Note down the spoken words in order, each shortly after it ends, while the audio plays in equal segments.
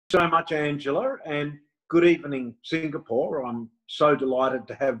So much, Angela, and good evening, Singapore. I'm so delighted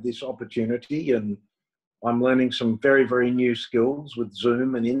to have this opportunity, and I'm learning some very, very new skills with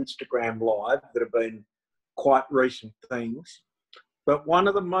Zoom and Instagram Live that have been quite recent things. But one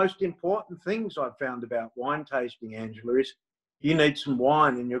of the most important things I've found about wine tasting, Angela, is you need some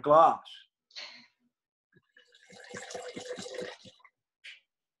wine in your glass.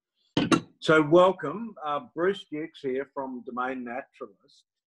 So welcome, Bruce Dukes here from Domaine Naturaliste.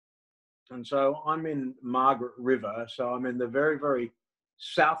 And so I'm in Margaret River, so I'm in the very, very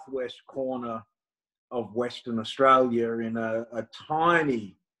southwest corner of Western Australia in a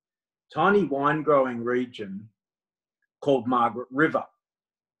tiny wine growing region called Margaret River.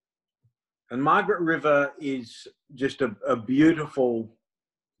 And Margaret River is just a beautiful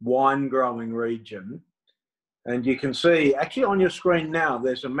wine growing region. And you can see, actually on your screen now,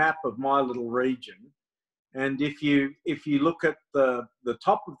 there's a map of my little region. And if you look at the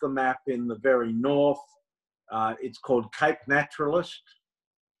top of the map in the very north, it's called Cape Naturaliste.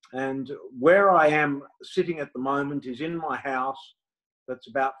 And where I am sitting at the moment is in my house that's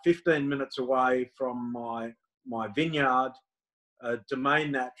about 15 minutes away from my vineyard,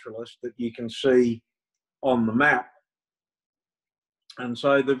 Domaine Naturaliste, that you can see on the map. And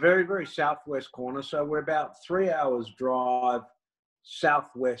so the very, very southwest corner, so we're about 3 hours drive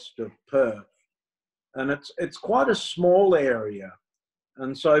southwest of Perth. And it's quite a small area.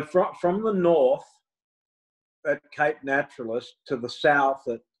 And so from the north at Cape Naturaliste to the south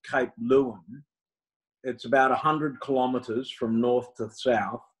at Cape Leeuwin, it's about 100 kilometres from north to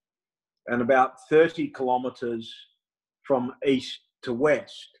south and about 30 kilometres from east to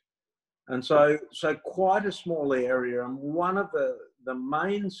west. And so quite a small area. And one of the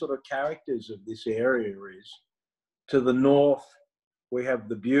main sort of characters of this area is, to the north, we have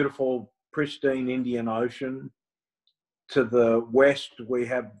the beautiful pristine Indian Ocean. To the west, we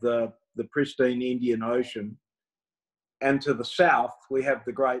have the pristine Indian Ocean. And to the south, we have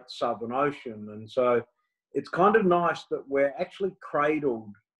the Great Southern Ocean. And so it's kind of nice that we're actually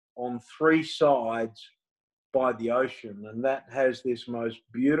cradled on three sides by the ocean. And that has this most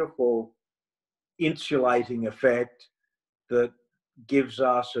beautiful insulating effect that gives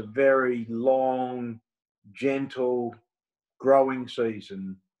us a very long, gentle growing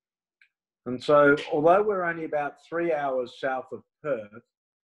season. And so, although we're only about 3 hours south of Perth,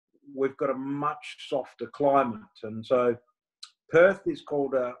 we've got a much softer climate. And so Perth is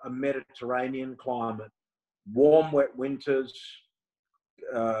called a Mediterranean climate. Warm, wet winters,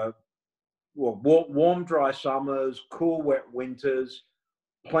 warm, dry summers, cool, wet winters,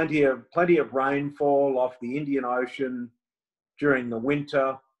 plenty of rainfall off the Indian Ocean during the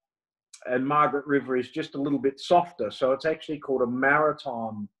winter. And Margaret River is just a little bit softer. So it's actually called a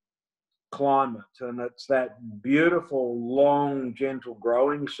maritime climate, and it's that beautiful, long, gentle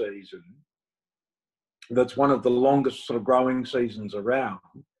growing season that's one of the longest sort of growing seasons around,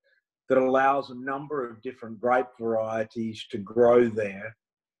 that allows a number of different grape varieties to grow there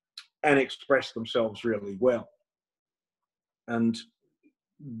and express themselves really well. And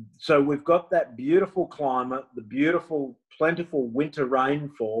so we've got that beautiful climate, the beautiful, plentiful winter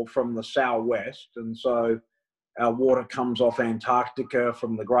rainfall from the southwest, and so our water comes off Antarctica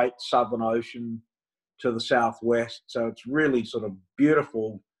from the Great Southern Ocean to the southwest. So it's really sort of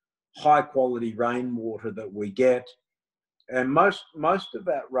beautiful, high quality rainwater that we get. And most of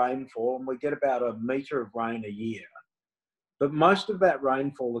that rainfall, and we get about a metre of rain a year, but most of that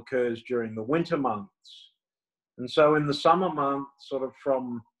rainfall occurs during the winter months. And so in the summer months, sort of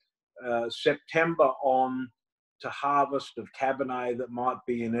from September on to harvest of Cabernet that might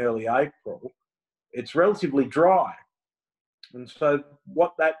be in early April, it's relatively dry. And so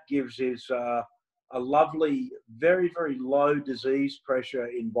what that gives is a lovely, very, very low disease pressure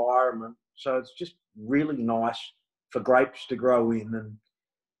environment. So it's just really nice for grapes to grow in. And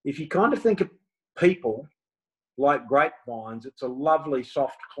if you kind of think of people like grapevines, it's a lovely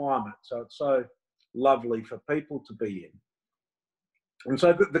soft climate. So it's so lovely for people to be in. And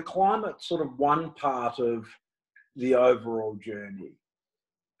so the climate's sort of one part of the overall journey.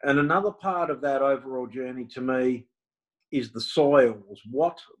 And another part of that overall journey to me is the soils.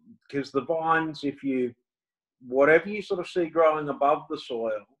 Because the vines, whatever you sort of see growing above the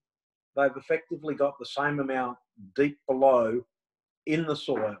soil, they've effectively got the same amount deep below in the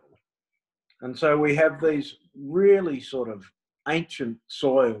soil. And so we have these really sort of ancient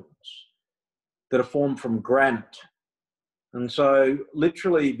soils that are formed from granite. And so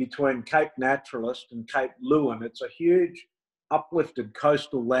literally between Cape Naturaliste and Cape Leeuwin, it's a huge uplifted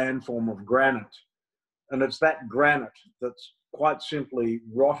coastal landform of granite. And it's that granite that's quite simply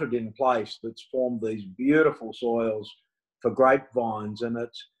rotted in place that's formed these beautiful soils for grapevines. And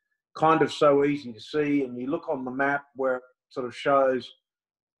kind of so easy to see. And you look on the map where it sort of shows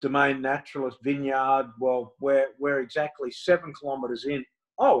Domaine Naturaliste vineyard. Well, we're exactly 7 kilometres in.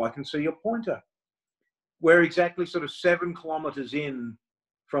 Oh, I can see your pointer. We're exactly sort of 7 kilometres in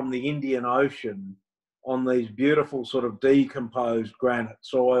from the Indian Ocean on these beautiful sort of decomposed granite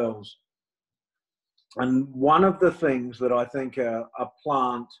soils. And one of the things that I think a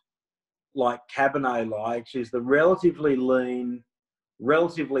plant like Cabernet likes is the relatively lean,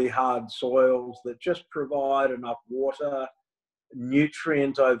 relatively hard soils that just provide enough water,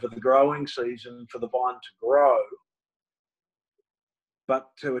 nutrient over the growing season for the vine to grow, but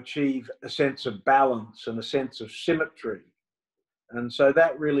to achieve a sense of balance and a sense of symmetry. And so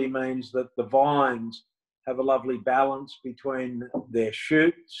that really means that the vines have a lovely balance between their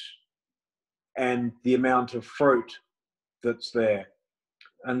shoots and the amount of fruit that's there.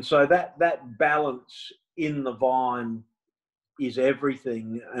 And so that balance in the vine is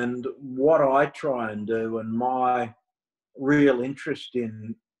everything. And what I try and do, and my real interest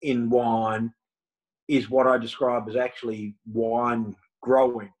in wine, is what I describe as actually wine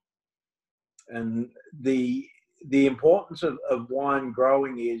growing. And the importance of wine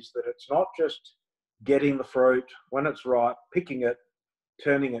growing is that it's not just getting the fruit when it's ripe, picking it,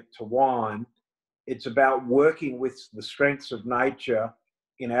 turning it to wine. It's about working with the strengths of nature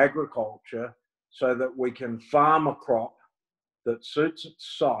in agriculture so that we can farm a crop that suits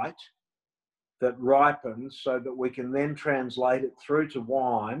its site, that ripens, so that we can then translate it through to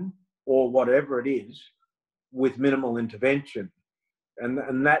wine or whatever it is with minimal intervention.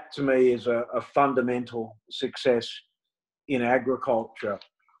 And that to me is a fundamental success in agriculture,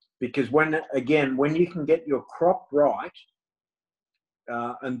 because when you can get your crop right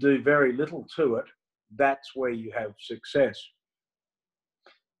and do very little to it, that's where you have success.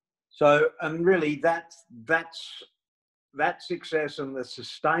 So, and really that success and the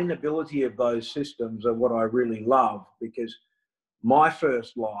sustainability of those systems are what I really love, because my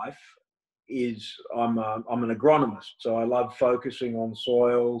first life is I'm an agronomist, so I love focusing on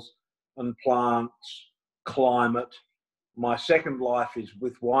soils and plants, climate. My second life is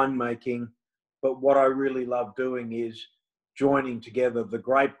with winemaking, but what I really love doing is joining together the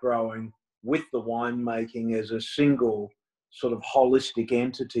grape growing with the winemaking as a single sort of holistic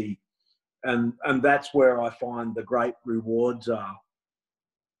entity. And that's where I find the great rewards are.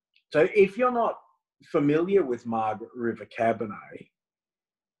 So if you're not familiar with Margaret River Cabernet,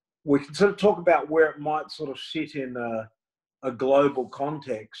 we can sort of talk about where it might sort of sit in a global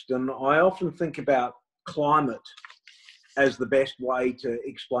context. And I often think about climate as the best way to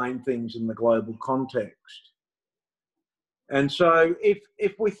explain things in the global context. And so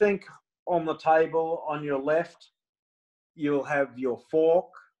if we think on the table on your left, you'll have your fork,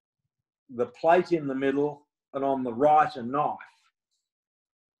 the plate in the middle, and on the right a knife.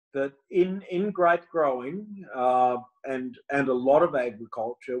 That in grape growing and a lot of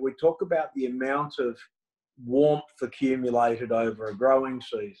agriculture, we talk about the amount of warmth accumulated over a growing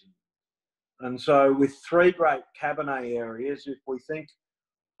season. And so with 3 great Cabernet areas, if we think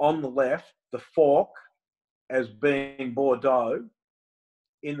on the left, the fork as being Bordeaux,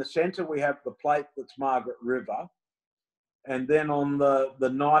 in the centre we have the plate that's Margaret River, and then on the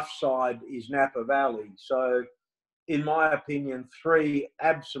knife side is Napa Valley. So in my opinion, 3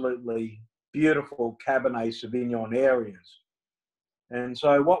 absolutely beautiful Cabernet Sauvignon areas. And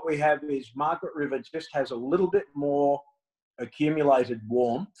so what we have is Margaret River just has a little bit more accumulated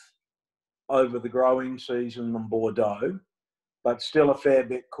warmth over the growing season than Bordeaux, but still a fair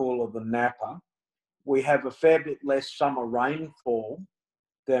bit cooler than Napa. We have a fair bit less summer rainfall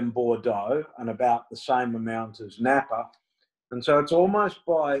than Bordeaux and about the same amount as Napa. And so it's almost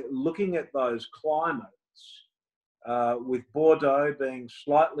by looking at those climates, with Bordeaux being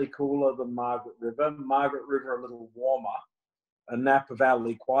slightly cooler than Margaret River a little warmer, and Napa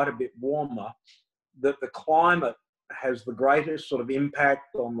Valley quite a bit warmer, that the climate has the greatest sort of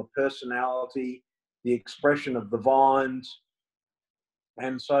impact on the personality, the expression of the vines.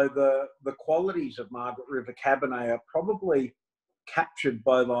 And so the qualities of Margaret River Cabernet are probably captured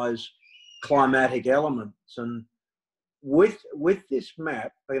by those climatic elements. And with this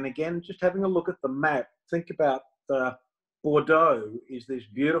map, and again, just having a look at the map, think about Bordeaux is this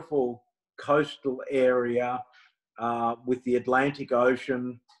beautiful coastal area with the Atlantic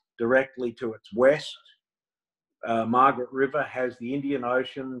Ocean directly to its west. Margaret River has the Indian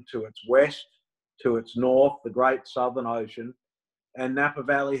Ocean to its west, to its north, the Great Southern Ocean, and Napa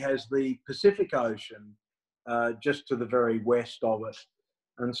Valley has the Pacific Ocean just to the very west of it.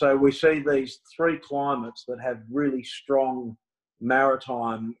 And so we see these 3 climates that have really strong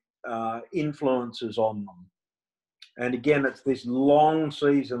maritime influences on them. And again, it's this long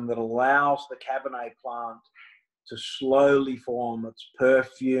season that allows the Cabernet plant to slowly form its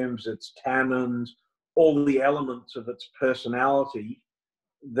perfumes, its tannins, all the elements of its personality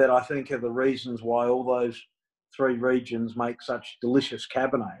that I think are the reasons why all those three regions make such delicious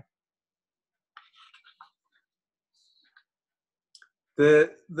Cabernet.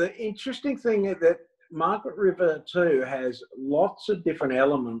 The interesting thing is that Margaret River too has lots of different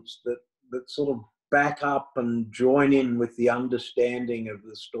elements that sort of back up and join in with the understanding of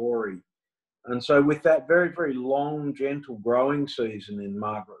the story. And so with that very, very long, gentle growing season in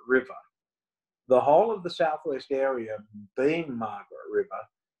Margaret River, the whole of the southwest area, being Margaret River,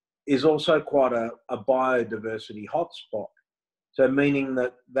 is also quite a biodiversity hotspot. So meaning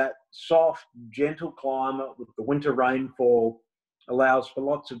that that soft, gentle climate with the winter rainfall allows for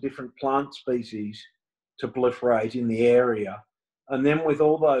lots of different plant species to proliferate in the area. And then with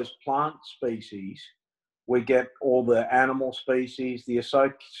all those plant species, we get all the animal species, the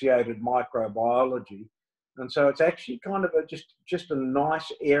associated microbiology. And so it's actually kind of just a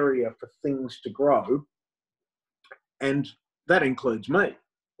nice area for things to grow. And that includes me.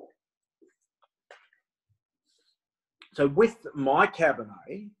 So with my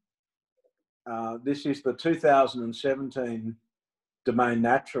Cabernet, this is the 2017 Domaine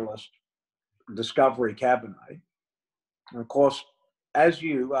Naturaliste Discovery Cabernet. And of course, as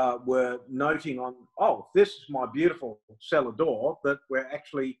you were noting on, oh, this is my beautiful cellar door, that we're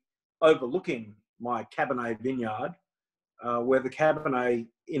actually overlooking my Cabernet vineyard, where the Cabernet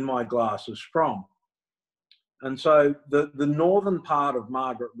in my glass is from. And so the northern part of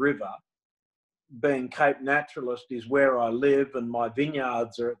Margaret River, being Cape Naturaliste, is where I live, and my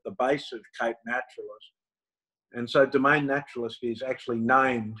vineyards are at the base of Cape Naturaliste. And so Domaine Naturaliste is actually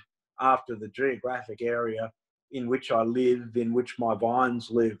named after the geographic area in which I live, in which my vines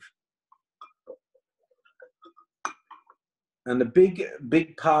live. And the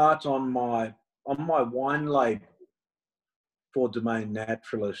big part on my wine label for Domaine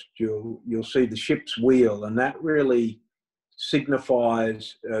Naturaliste, you'll see the ship's wheel, and that really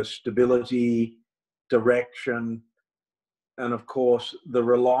signifies stability, direction, and of course the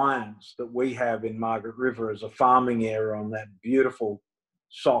reliance that we have in Margaret River as a farming area on that beautiful,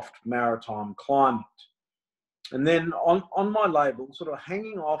 soft maritime climate. And then on my label, sort of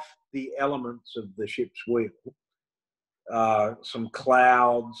hanging off the elements of the ship's wheel, some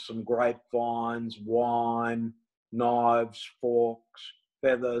clouds, some grapevines, wine, knives, forks,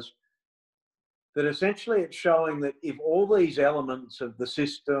 feathers, that essentially it's showing that if all these elements of the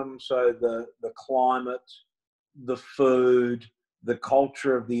system, so the climate, the food, the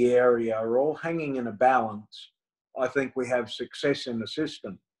culture of the area are all hanging in a balance, I think we have success in the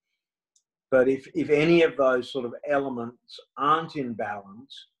system. But if any of those sort of elements aren't in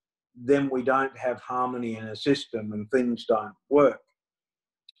balance, then we don't have harmony in a system and things don't work.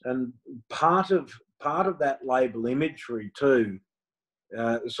 And part of that label imagery too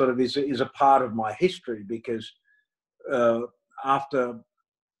sort of is a part of my history, because after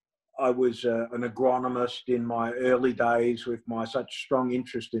I was an agronomist in my early days with my such strong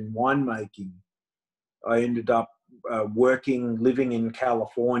interest in winemaking, I ended up living in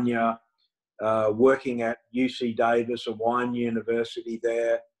California, working at UC Davis, a wine university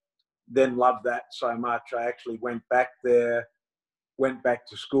there. Then loved that so much, I actually went back there, went back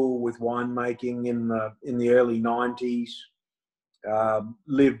to school with winemaking in the early 90s.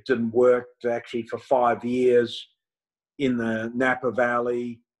 Lived and worked actually for 5 years in the Napa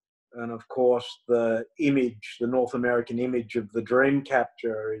Valley. And of course, the North American image of the dream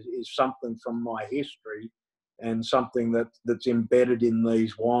capture is something from my history, and something that's embedded in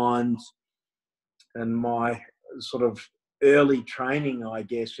these wines. And my sort of early training, I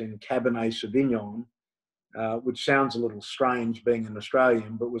guess, in Cabernet Sauvignon, which sounds a little strange being an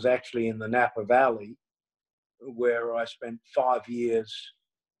Australian, but was actually in the Napa Valley, where I spent 5 years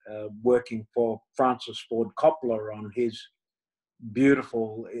working for Francis Ford Coppola on his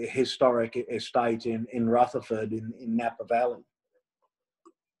beautiful historic estate in Rutherford in Napa Valley.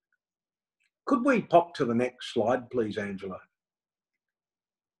 Could we pop to the next slide, please, Angela?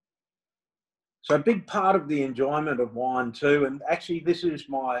 So a big part of the enjoyment of wine too, and actually this is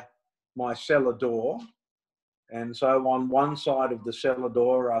my cellar door. And so on one side of the cellar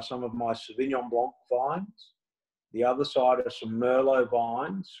door are some of my Sauvignon Blanc vines. The other side are some Merlot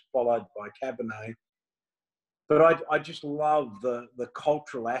vines, followed by Cabernet. But I just love the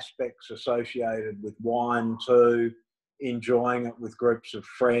cultural aspects associated with wine too, enjoying it with groups of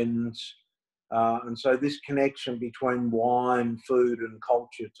friends. And so this connection between wine, food and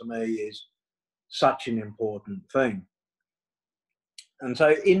culture to me is such an important thing. And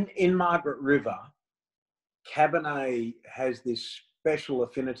so in Margaret River, Cabernet has this special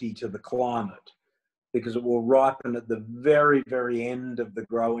affinity to the climate because it will ripen at the very, very end of the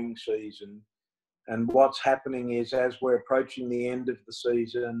growing season. And what's happening is, as we're approaching the end of the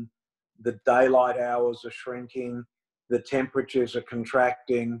season, the daylight hours are shrinking, the temperatures are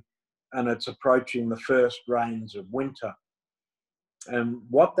contracting, and it's approaching the first rains of winter. And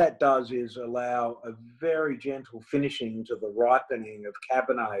what that does is allow a very gentle finishing to the ripening of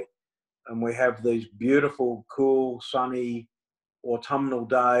Cabernet. And we have these beautiful, cool, sunny autumnal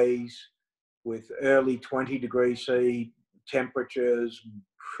days with early 20°C temperatures,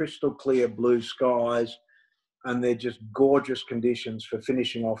 crystal clear blue skies, and they're just gorgeous conditions for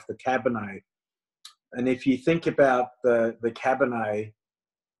finishing off the Cabernet. And if you think about the Cabernet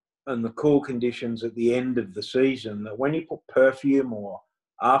and the cool conditions at the end of the season, that when you put perfume or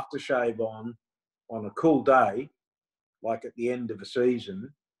aftershave on a cool day, like at the end of a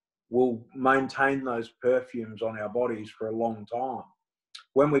season, we'll maintain those perfumes on our bodies for a long time.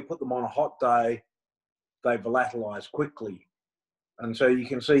 When we put them on a hot day, they volatilize quickly. And so you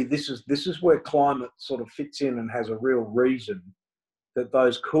can see this is where climate sort of fits in and has a real reason that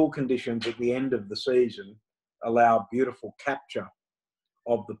those cool conditions at the end of the season allow beautiful capture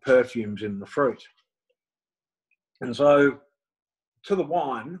of the perfumes in the fruit. And so to the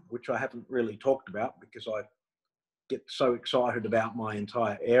wine, which I haven't really talked about because I get so excited about my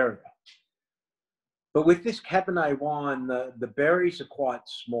entire area. But with this Cabernet wine, the berries are quite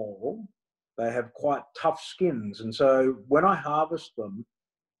small. They have quite tough skins. And so when I harvest them,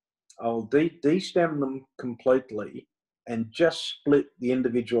 I'll de-stem them completely and just split the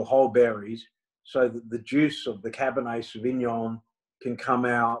individual whole berries so that the juice of the Cabernet Sauvignon can come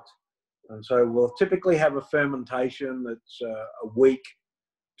out. And so we'll typically have a fermentation that's a week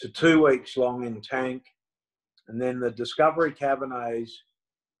to 2 weeks long in tank. And then the Discovery Cabernets,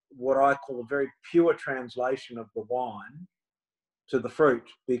 what I call a very pure translation of the wine to the fruit,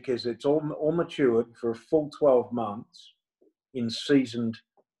 because it's all matured for a full 12 months in seasoned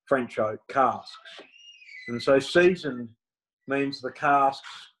French oak casks. And so seasoned means the casks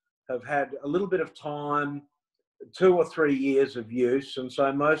have had a little bit of time, 2 or 3 years of use, and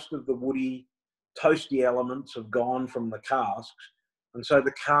so most of the woody, toasty elements have gone from the casks. And so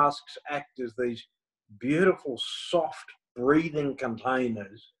the casks act as these beautiful, soft, breathing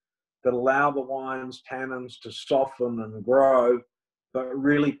containers that allow the wine's tannins to soften and grow, but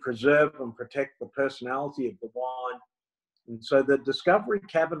really preserve and protect the personality of the wine. And so the Discovery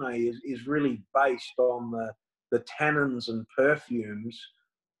Cabernet is really based on the tannins and perfumes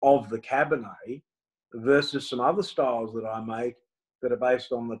of the Cabernet versus some other styles that I make that are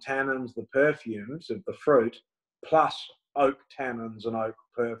based on the tannins, the perfumes of the fruit, plus oak tannins and oak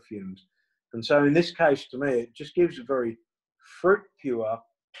perfumes. And so in this case, to me, it just gives a very fruit pure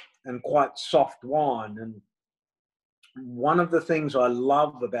and quite soft wine. And one of the things I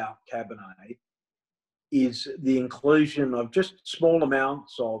love about Cabernet is the inclusion of just small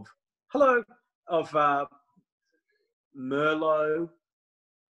amounts of Merlot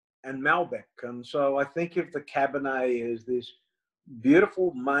and Malbec. And so I think of the Cabernet as this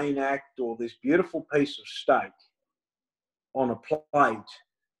beautiful main act or this beautiful piece of steak on a plate,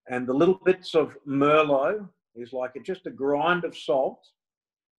 and the little bits of Merlot is like just a grind of salt,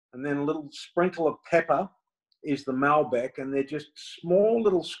 and then a little sprinkle of pepper is the Malbec, and they're just small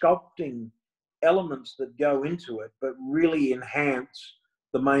little sculpting elements that go into it, but really enhance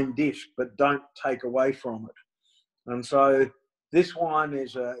the main dish, but don't take away from it. And so this wine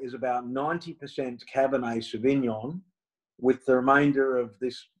is about 90% Cabernet Sauvignon, with the remainder of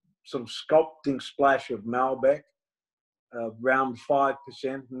this sort of sculpting splash of Malbec, around 5%,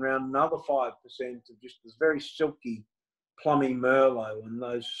 and around another 5% of just this very silky, plummy Merlot. And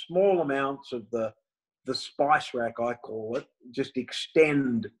those small amounts of the spice rack, I call it, just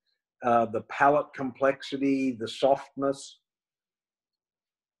extend the palate complexity, the softness.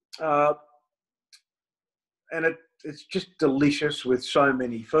 And it's just delicious with so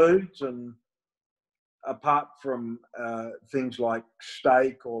many foods. And apart from things like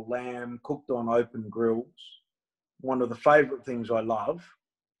steak or lamb cooked on open grills, one of the favourite things I love,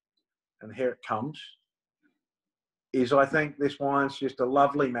 and here it comes, is I think this wine's just a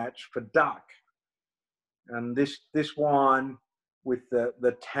lovely match for duck. And this wine, with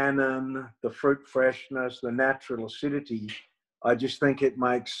the tannin, the fruit freshness, the natural acidity, I just think it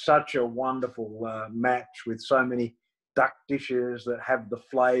makes such a wonderful match with so many duck dishes that have the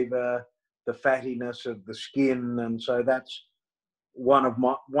flavour, the fattiness of the skin. And so that's one of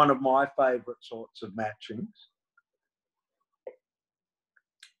my favourite sorts of matchings.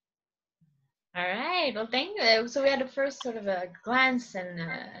 All right. Well, thank you. So we had a first sort of a glance and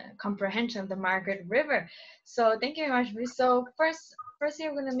comprehension of the Margaret River. So thank you very much. So firstly,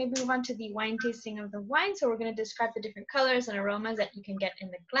 we're going to maybe move on to the wine tasting of the wine. So we're going to describe the different colors and aromas that you can get in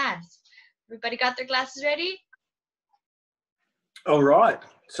the glass. Everybody got their glasses ready? All right.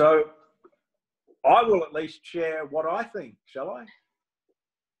 So I will at least share what I think, shall I?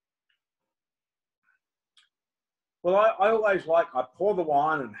 Well, I always I pour the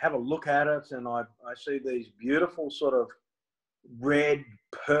wine and have a look at it, and I see these beautiful sort of red,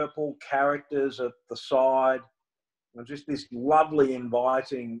 purple characters at the side, and just this lovely,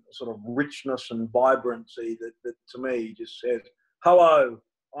 inviting sort of richness and vibrancy that to me just says, hello,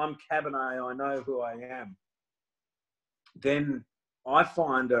 I'm Cabernet, I know who I am. Then I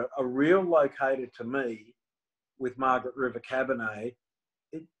find a real locator to me with Margaret River Cabernet.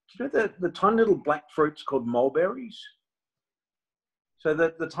 You know the tiny little black fruits called mulberries? So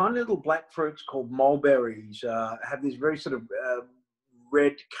the tiny little black fruits called mulberries have this very sort of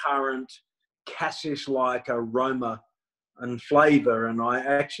red currant, cassis-like aroma and flavour, and I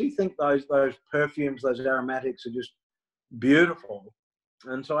actually think those perfumes, those aromatics, are just beautiful.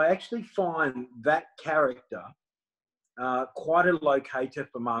 And so I actually find that character quite a locator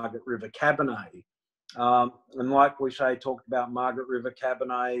for Margaret River Cabernet. And like we say, talked about Margaret River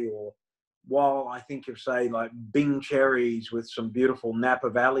Cabernet, or while I think of, say, like Bing cherries with some beautiful Napa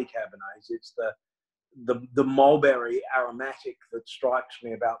Valley Cabernets, it's the mulberry aromatic that strikes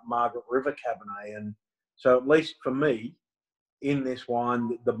me about Margaret River Cabernet. And so at least for me, in this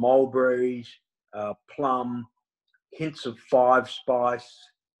wine, the mulberries, plum, hints of five spice,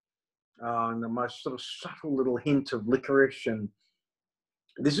 and the most sort of subtle little hint of licorice. And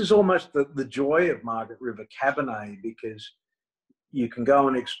this is almost the joy of Margaret River Cabernet, because you can go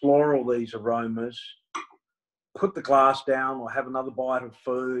and explore all these aromas, put the glass down or have another bite of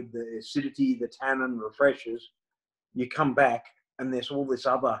food, the acidity, the tannin refreshes, you come back and there's all this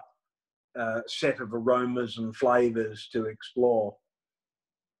other set of aromas and flavours to explore.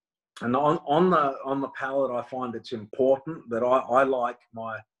 And on the palate, I find it's important that I like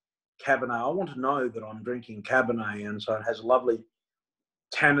my Cabernet. I want to know that I'm drinking Cabernet, and so it has a lovely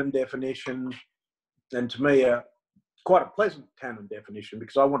tannin definition, and to me, quite a pleasant tannin definition,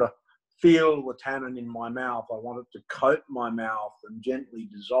 because I want to feel the tannin in my mouth. I want it to coat my mouth and gently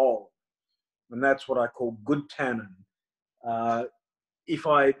dissolve, and that's what I call good tannin. If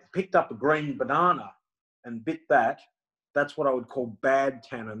I picked up a green banana and bit that, that's what I would call bad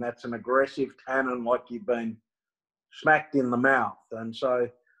tannin. That's an aggressive tannin, like you've been smacked in the mouth. And so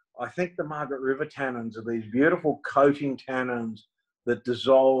I think the Margaret River tannins are these beautiful coating tannins that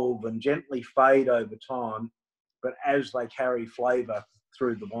dissolve and gently fade over time, but as they carry flavour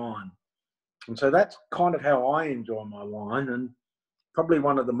through the wine. And so that's kind of how I enjoy my wine. And probably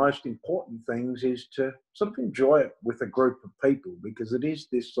one of the most important things is to sort of enjoy it with a group of people, because it is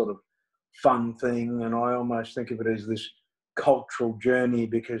this sort of fun thing. And I almost think of it as this cultural journey,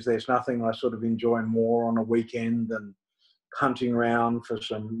 because there's nothing I sort of enjoy more on a weekend than hunting around for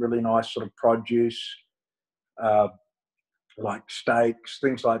some really nice sort of produce, like steaks,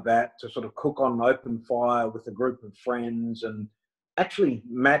 things like that, to sort of cook on an open fire with a group of friends and actually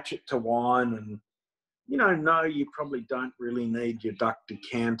match it to wine. And no, you probably don't really need your duck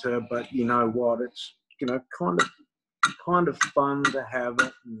decanter, but you know what? It's kind of fun to have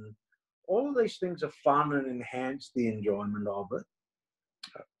it, and all of these things are fun and enhance the enjoyment of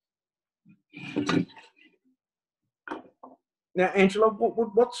it. Now, Angela,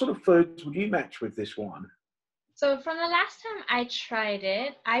 what sort of foods would you match with this wine? So from the last time I tried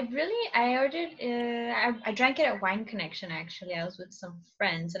it, I ordered, I drank it at Wine Connection, actually. I was with some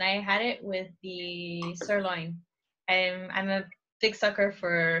friends and I had it with the sirloin. I'm a big sucker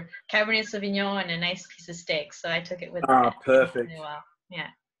for Cabernet Sauvignon and a nice piece of steak, so I took it with that. Perfect. Really well. Yeah.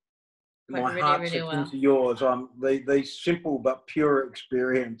 My heart's akin to yours. These simple but pure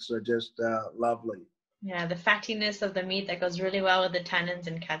experiences are just lovely. Yeah, the fattiness of the meat that goes really well with the tannins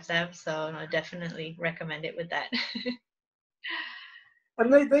and catsup. So I definitely recommend it with that.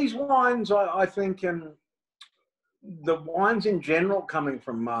 And these wines, I think, and the wines in general coming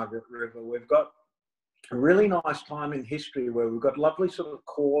from Margaret River, we've got a really nice time in history where we've got lovely sort of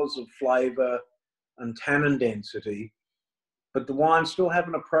cores of flavour and tannin density, but the wines still have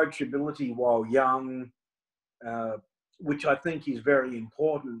an approachability while young, which I think is very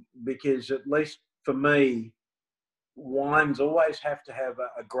important, because at least for me, wines always have to have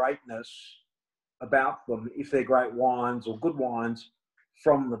a greatness about them if they're great wines or good wines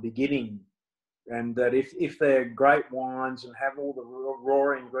from the beginning. And that if they're great wines and have all the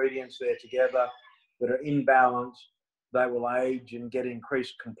raw ingredients there together that are in balance, they will age and get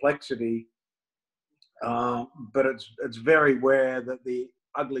increased complexity. but it's very rare that the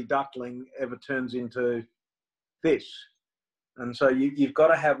ugly duckling ever turns into this. And so you've got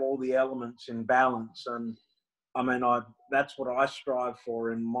to have all the elements in balance. And I mean, that's what I strive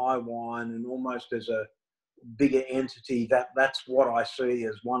for in my wine, and almost as a bigger entity, that's what I see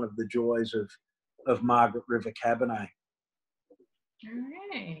as one of the joys of Margaret River Cabernet. All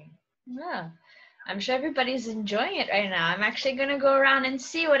right. Well, I'm sure everybody's enjoying it right now. I'm actually going to go around and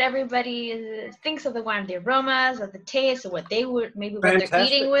see what everybody thinks of the wine, the aromas, of the taste, or what they would, maybe what Fantastic. they're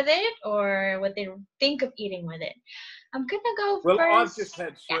eating with it, or what they think of eating with it. I'm going to go well, first. Well, I've just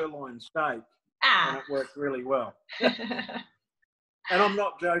had sirloin steak, and it worked really well. And I'm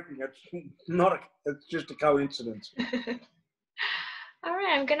not joking. It's just a coincidence. All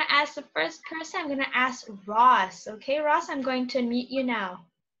right, I'm going to ask the first person. I'm going to ask Ross. Okay, Ross, I'm going to unmute you now.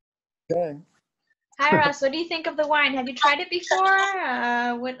 Okay. Hi, Ross. What do you think of the wine? Have you tried it before?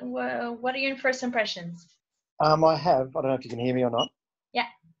 What are your first impressions? I have. I don't know if you can hear me or not. Yeah.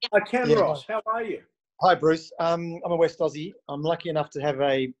 I can, yeah. Ross. How are you? Hi, Bruce. I'm a West Aussie. I'm lucky enough to have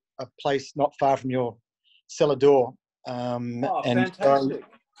a place not far from your cellar door. Fantastic.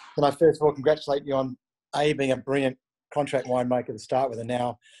 And I first of all congratulate you on being a brilliant contract winemaker to start with, and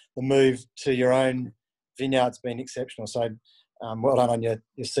now the move to your own vineyard's been exceptional. So well done on your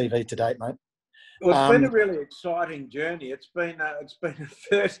CV to date, mate. Well, it's been a really exciting journey. It's been a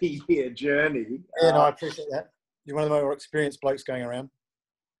 30-year journey. Yeah, no, I appreciate that. You're one of the more experienced blokes going around.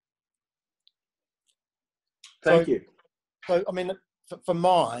 Thank you. So, I mean, for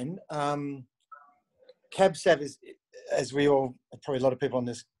mine, Cab Sav is, as we all, probably a lot of people on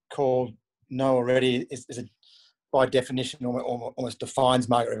this call know already, is by definition almost defines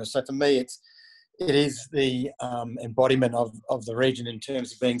Margaret River. So for me, it is the embodiment of the region in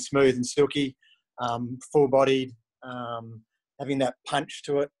terms of being smooth and silky, full-bodied, having that punch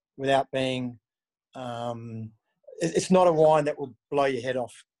to it without being. It's not a wine that will blow your head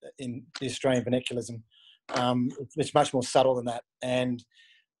off in the Australian vernaculism. It's much more subtle than that. And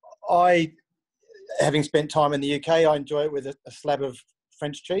I, having spent time in the UK, I enjoy it with a slab of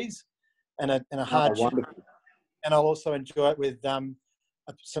French cheese and a hard cheese. And I'll also enjoy it with some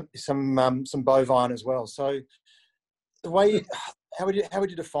bovine as well. So the way, how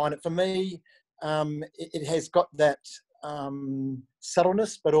would you define it? For me, it has got that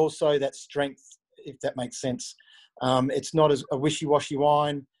subtleness, but also that strength, if that makes sense. It's not as a wishy-washy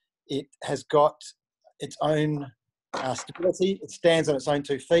wine. It has got its own stability. It stands on its own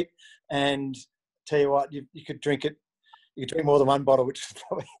 2 feet. And tell you what, you could drink it. You could drink more than one bottle, which is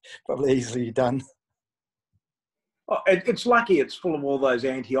probably easily done. Oh, it's lucky it's full of all those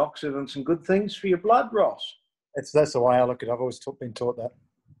antioxidants and good things for your blood, Ross. That's the way I look at it. I've always been taught that.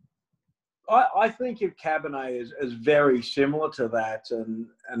 I think of Cabernet as very similar to that, and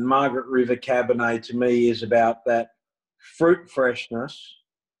Margaret River Cabernet to me is about that fruit freshness,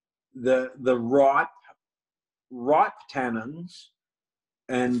 the ripe tannins,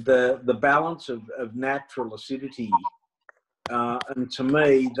 and the balance of natural acidity. And to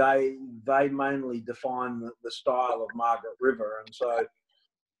me, they mainly define the style of Margaret River. And so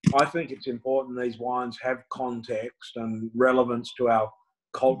I think it's important these wines have context and relevance to our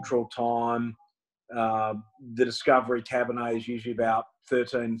cultural time. The Discovery Cabernet is usually about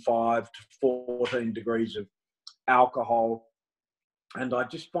 13.5 to 14 degrees of alcohol. And I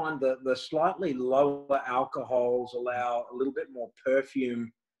just find that the slightly lower alcohols allow a little bit more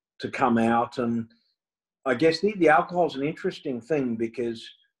perfume to come out. And I guess the alcohol is an interesting thing, because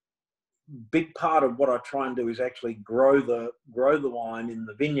big part of what I try and do is actually grow the wine in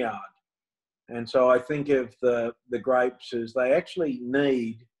the vineyard. And so I think of the grapes as they actually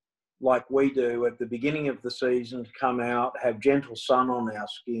need, like we do at the beginning of the season, to come out, have gentle sun on our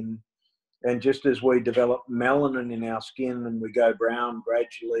skin. And just as we develop melanin in our skin and we go brown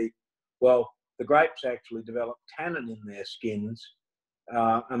gradually, well, the grapes actually develop tannin in their skins.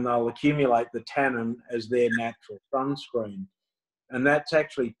 And they'll accumulate the tannin as their natural sunscreen. And that's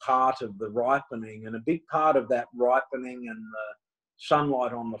actually part of the ripening. And a big part of that ripening and the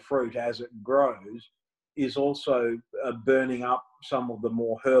sunlight on the fruit as it grows is also burning up some of the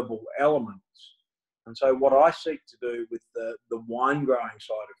more herbal elements. And so what I seek to do with the wine growing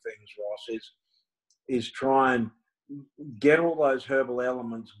side of things, Ross, is try and get all those herbal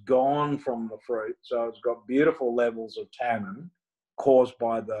elements gone from the fruit. So it's got beautiful levels of tannin caused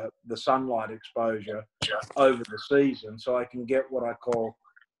by the sunlight exposure over the season, so I can get what I call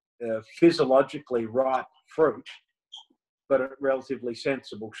physiologically ripe fruit, but at relatively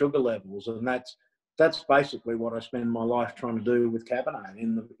sensible sugar levels. And that's basically what I spend my life trying to do with Cabernet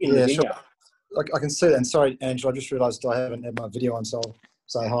in the vineyard. Sure. I can see that. And sorry, Angela, I just realised I haven't had my video on, so I'll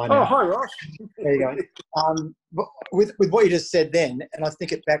say hi Oh, now. hi, Ross. There you go. With what you just said then, and I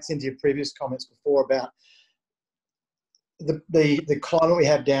think it backs into your previous comments before about the climate we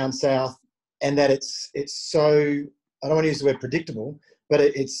have down south, and that it's so, I don't want to use the word predictable, but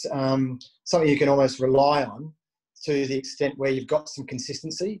it's something you can almost rely on to the extent where you've got some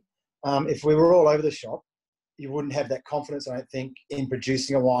consistency. If we were all over the shop, you wouldn't have that confidence, I don't think, in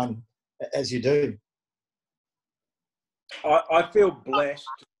producing a wine as you do. I feel blessed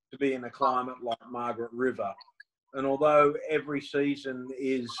to be in a climate like Margaret River. And although every season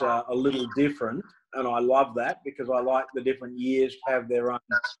is a little different, and I love that because I like the different years have their own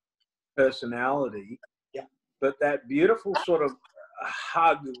personality, yeah. But that beautiful sort of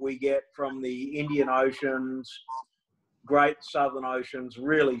hug we get from the Indian Oceans, Great Southern Oceans,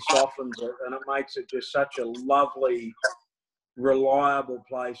 really softens it, and it makes it just such a lovely, reliable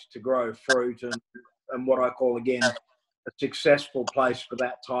place to grow fruit and what I call, again, a successful place for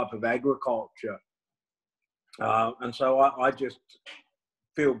that type of agriculture. And so I just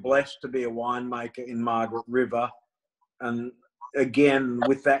feel blessed to be a winemaker in Margaret River. And again,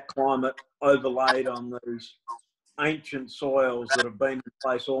 with that climate overlaid on those ancient soils that have been in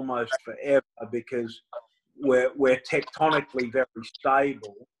place almost forever because we're tectonically very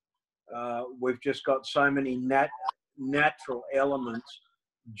stable. We've just got so many natural elements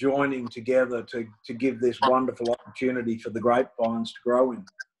joining together to give this wonderful opportunity for the grapevines to grow in.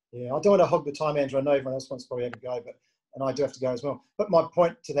 Yeah, I don't want to hog the time, Andrew. I know everyone else wants to probably have to go, and I do have to go as well. But my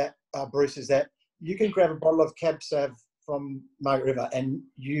point to that, Bruce, is that you can grab a bottle of Cab Sav from Margaret River and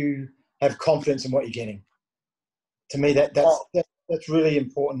you have confidence in what you're getting. To me, that's really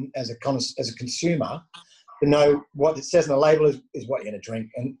important as a consumer, to know what it says on the label is what you're going to drink.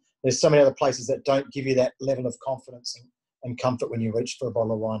 And there's so many other places that don't give you that level of confidence and comfort when you reach for a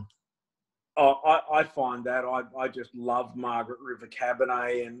bottle of wine. Oh, I find that I just love Margaret River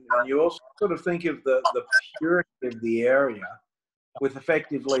Cabernet, and you also sort of think of the purity of the area with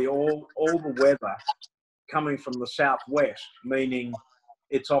effectively all the weather coming from the southwest, meaning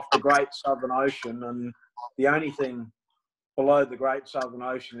it's off the Great Southern Ocean, and the only thing below the Great Southern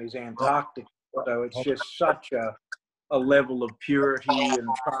Ocean is Antarctica. So it's just such a level of purity and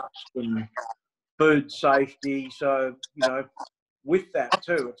trust and food safety. So, you know, with that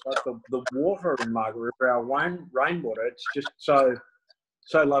too, it's like the water in Margaret River, our rainwater, it's just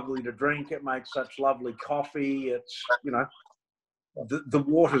so lovely to drink. It makes such lovely coffee. It's, you know, the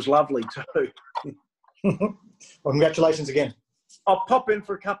water's lovely too. Well, congratulations again. I'll pop in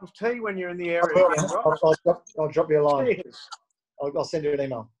for a cup of tea when you're in the area again, Ross. I'll drop you a line. Cheers. I'll send you an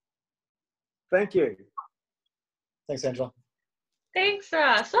email. Thank you. Thanks, Angela. Thanks,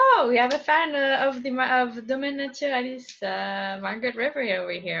 Ross. So we have a fan of Domaine Naturaliste, Margaret River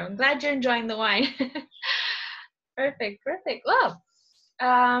over here. I'm glad you're enjoying the wine. Perfect. Well,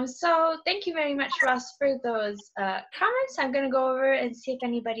 so thank you very much, Ross, for those comments. I'm going to go over and see if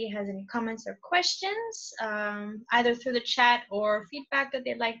anybody has any comments or questions, either through the chat or feedback that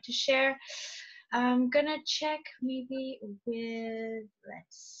they'd like to share. I'm going to check maybe with,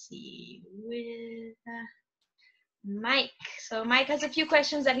 let's see, with Mike. So Mike has a few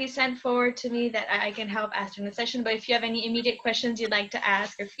questions that he sent forward to me that I can help answer in the session. But if you have any immediate questions you'd like to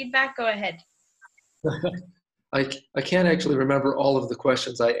ask or feedback, go ahead. I can't actually remember all of the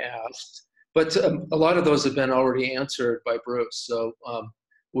questions I asked, but a lot of those have been already answered by Bruce. So it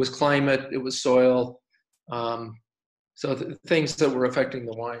was climate, it was soil, so the things that were affecting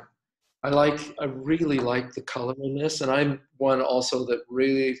the wine. I really like the color in this, and I'm one also that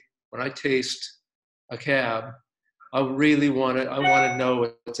really, when I taste a cab, I want to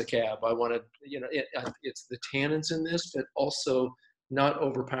know it's a cab. I want to, you know, it's the tannins in this, but also not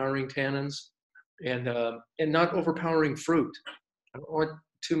overpowering tannins. And not overpowering fruit. I don't want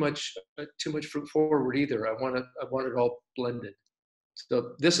too much fruit forward either. I want it all blended.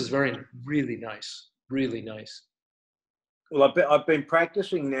 So this is really nice, really nice. Well, I've been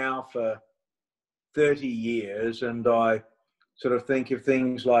practicing now for 30 years, and I sort of think of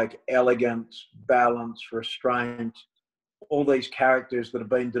things like elegance, balance, restraint, all these characters that have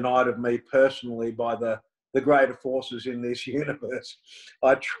been denied of me personally by the greater forces in this universe.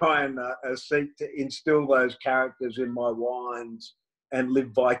 I try and seek to instill those characters in my wines and live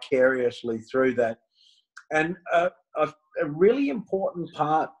vicariously through that. And a really important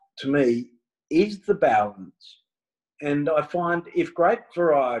part to me is the balance. And I find if grape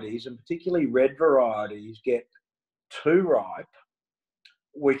varieties, and particularly red varieties, get too ripe,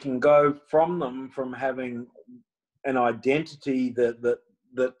 we can go from having an identity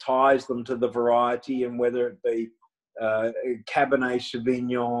that ties them to the variety, and whether it be Cabernet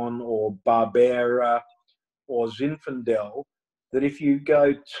Sauvignon or Barbera or Zinfandel, that if you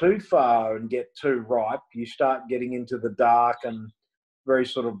go too far and get too ripe, you start getting into the dark and very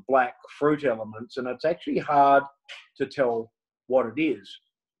sort of black fruit elements, and it's actually hard to tell what it is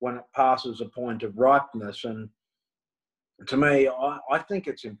when it passes a point of ripeness. And to me, I think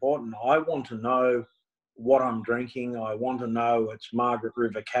it's important. I want to know what I'm drinking. I want to know it's Margaret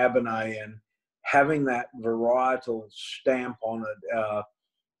River Cabernet, and having that varietal stamp on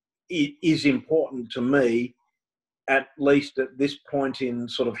it is important to me, at least at this point in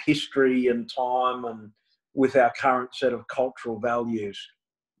sort of history and time and with our current set of cultural values.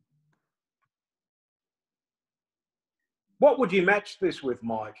 What would you match this with,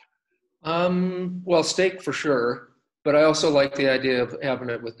 Mike? Well, steak for sure, but I also like the idea of having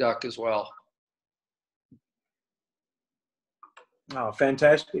it with duck as well. Oh,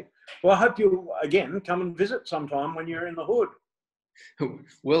 fantastic. Well, I hope you'll, again, come and visit sometime when you're in the hood.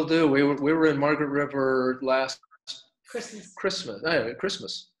 Will do. We were in Margaret River last Christmas.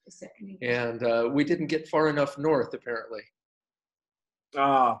 Christmas. And we didn't get far enough north, apparently.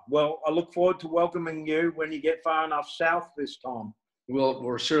 Well, I look forward to welcoming you when you get far enough south this time.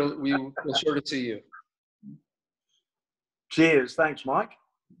 We'll sure to see you. Cheers. Thanks, Mike.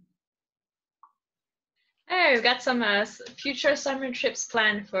 Hey, we've got some future summer trips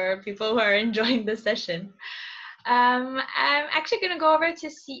planned for people who are enjoying the session. I'm actually going to go over to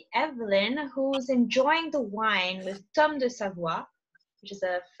see Evelyn, who's enjoying the wine with Tome de Savoie, which is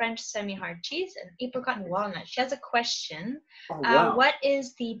a French semi-hard cheese, and apricot and walnut. She has a question. Oh, wow. What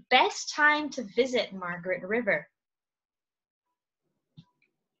is the best time to visit Margaret River?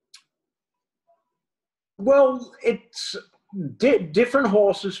 Well, it's different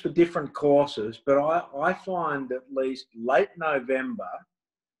horses for different courses, but I find at least late November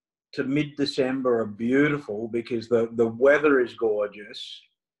to mid-December are beautiful because the weather is gorgeous.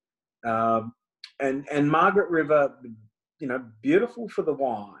 And Margaret River, you know, beautiful for the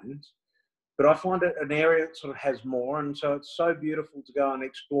wines, but I find it an area that sort of has more, and so it's so beautiful to go and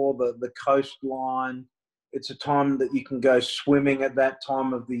explore the coastline. It's a time that you can go swimming at that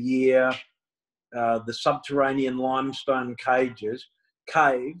time of the year. The subterranean limestone caves,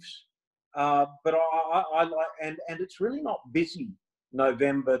 but I like, and it's really not busy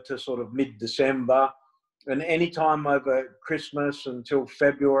November to sort of mid-December, and any time over Christmas until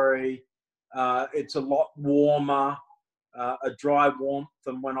February, it's a lot warmer, a dry warmth,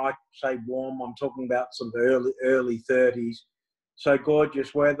 and when I say warm, I'm talking about some early 30s, so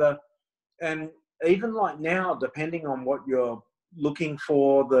gorgeous weather. And even like now, depending on what you're looking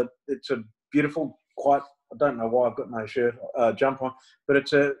for, that it's a beautiful, quite, I don't know why I've got no shirt, jump on, but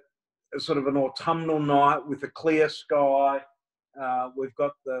it's a sort of an autumnal night with a clear sky. We've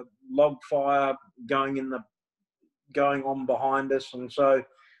got the log fire going on behind us, and so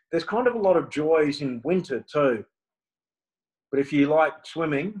there's kind of a lot of joys in winter too. But if you like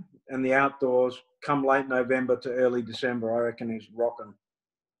swimming and the outdoors, come late November to early December, I reckon is rocking.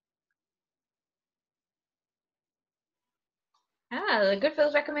 A good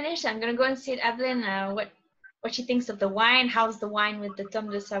Phil's recommendation. I'm gonna go and see Evelyn. What she thinks of the wine. How's the wine with the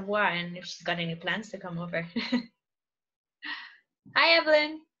Tome de Savoie, and if she's got any plans to come over. Hi,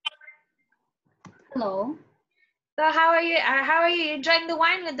 Evelyn. Hello. So how are you? How are you enjoying the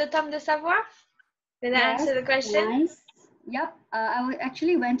wine with the Tome de Savoie? Did that answer the question? Nice. Yep. I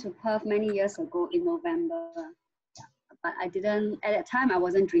actually went to Perth many years ago in November, but I didn't. At that time, I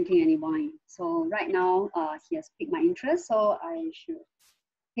wasn't drinking any wine. So right now, he has piqued my interest, so I should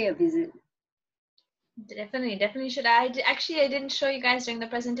pay a visit. Definitely should. I didn't show you guys during the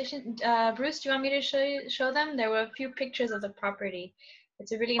presentation. Bruce, do you want me to show them? There were a few pictures of the property.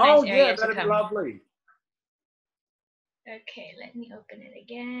 It's a really nice area to come. Oh yeah, that'd be lovely. Okay, let me open it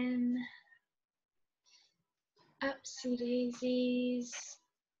again. Upsy daisies.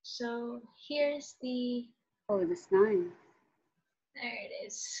 So here's the. Oh, that's nice. There it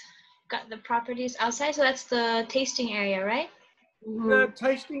is. Got the properties outside. So that's the tasting area, right? Mm-hmm. The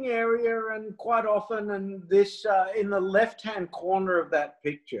tasting area, and quite often, and this in the left-hand corner of that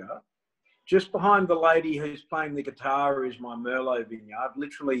picture, just behind the lady who's playing the guitar, is my Merlot vineyard,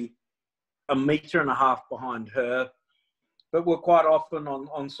 literally 1.5 meters behind her. But we'll quite often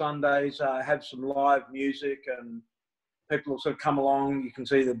on Sundays have some live music, and people will sort of come along. You can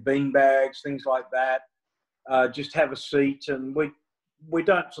see the bean bags, things like that. Just have a seat, and we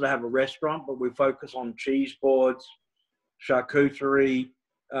don't sort of have a restaurant, but we focus on cheese boards, charcuterie,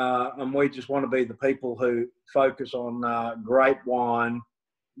 and we just want to be the people who focus on great wine,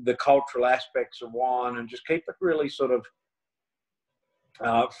 the cultural aspects of wine, and just keep it really sort of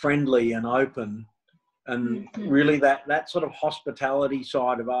friendly and open. And really that sort of hospitality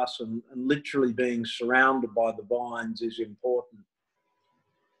side of us and literally being surrounded by the vines is important.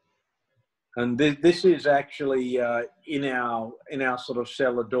 And this is actually in our sort of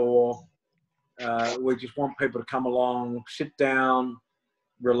cellar door. We just want people to come along, sit down,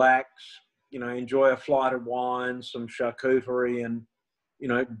 relax, enjoy a flight of wine, some charcuterie, and,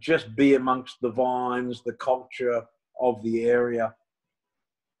 just be amongst the vines, the culture of the area.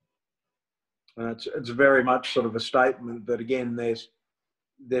 And it's very much sort of a statement that, again, there's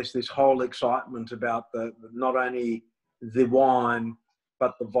this whole excitement about not only the wine,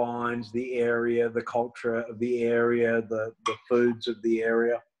 but the vines, the area, the culture of the area, the foods of the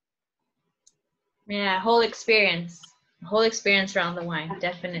area. Yeah, whole experience around the wine,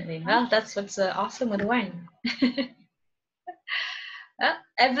 definitely. Well, that's what's awesome with wine. Well,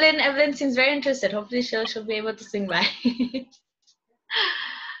 Evelyn seems very interested. Hopefully she'll be able to swing by.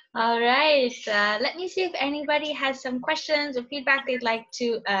 All right, let me see if anybody has some questions or feedback they'd like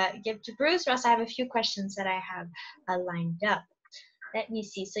to give to Bruce, or else I have a few questions that I have lined up. Let me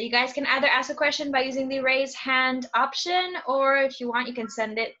see. So you guys can either ask a question by using the raise hand option, or if you want, you can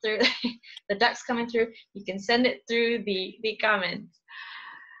send it through the ducks coming through. You can send it through the comments.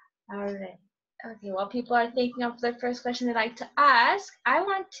 All right. Okay, while people are thinking of the first question they'd like to ask, I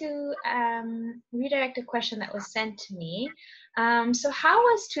want to redirect a question that was sent to me. So how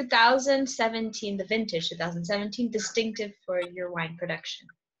was 2017, the vintage 2017, distinctive for your wine production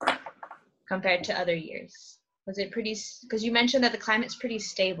compared to other years? Was it pretty, because you mentioned that the climate's pretty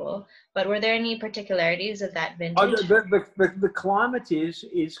stable, but were there any particularities of that vintage? The climate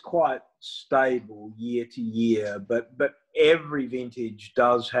is quite stable year to year, but every vintage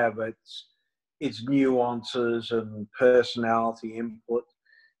does have its nuances and personality input.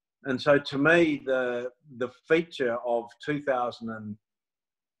 And so to me, the feature of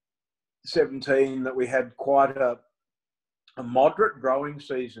 2017 that we had quite a moderate growing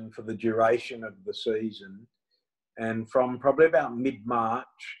season for the duration of the season. And from probably about mid-March,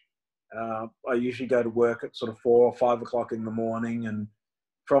 I usually go to work at sort of 4 or 5 o'clock in the morning. And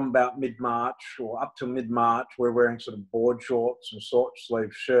from about mid-March or up to mid-March, we're wearing sort of board shorts and short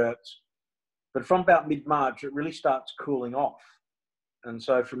sleeve shirts. But from about mid-March, it really starts cooling off. And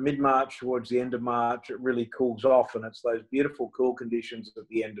so from mid-March towards the end of March, it really cools off. And it's those beautiful cool conditions at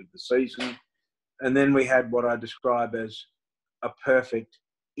the end of the season. And then we had what I describe as a perfect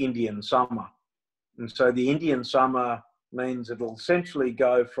Indian summer. And so the Indian summer means it'll essentially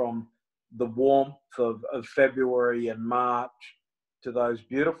go from the warmth of February and March to those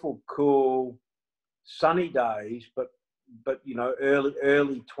beautiful, cool, sunny days, but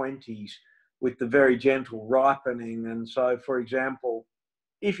early 20s with the very gentle ripening. And so, for example,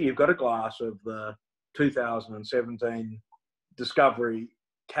 if you've got a glass of the 2017 Discovery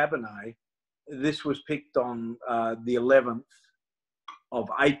Cabernet, this was picked on the 11th of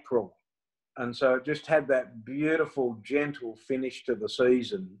April. And so it just had that beautiful, gentle finish to the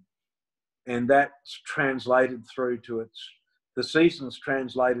season. And that's translated through to the season's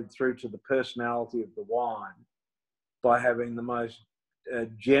translated through to the personality of the wine by having the most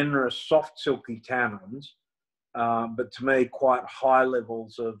generous, soft, silky tannins, but to me, quite high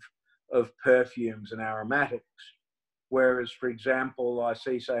levels of perfumes and aromatics. Whereas, for example, I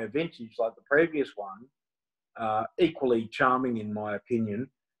see, say, a vintage like the previous one, equally charming in my opinion,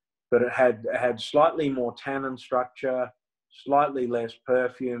 but it had slightly more tannin structure, slightly less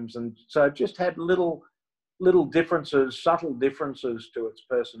perfumes, and so it just had little differences, subtle differences to its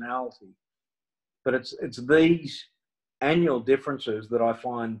personality. But it's these annual differences that I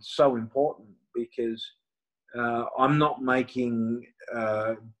find so important, because I'm not making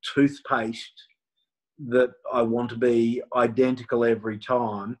toothpaste that I want to be identical every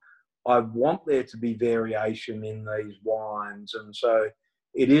time. I want there to be variation in these wines. And so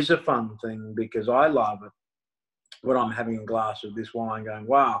it is a fun thing, because I love it when I'm having a glass of this wine going,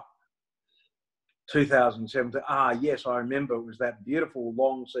 wow, 2017, yes, I remember it was that beautiful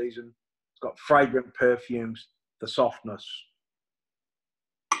long season. It's got fragrant perfumes, the softness.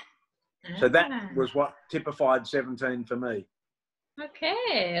 So that was what typified 17 for me.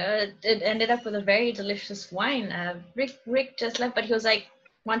 Okay, it ended up with a very delicious wine. Rick just left, but he was like,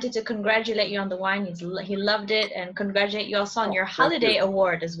 wanted to congratulate you on the wine. He loved it, and congratulate you also on your holiday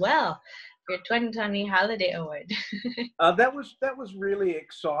award as well, your 2020 holiday award. That was really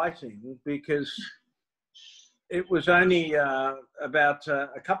exciting, because it was only about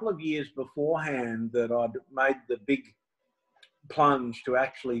a couple of years beforehand that I'd made the big plunge to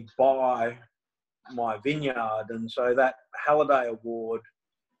actually buy my vineyard. And so that holiday award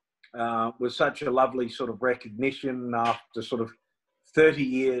was such a lovely sort of recognition after sort of 30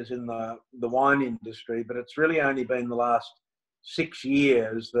 years in the wine industry, but it's really only been the last 6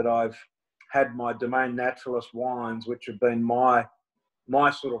 years that I've had my Domaine Naturaliste wines, which have been my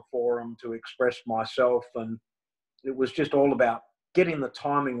sort of forum to express myself. And it was just all about getting the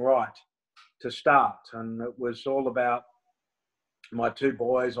timing right to start. And it was all about my two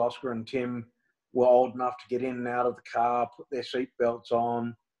boys, Oscar and Tim, were old enough to get in and out of the car, put their seatbelts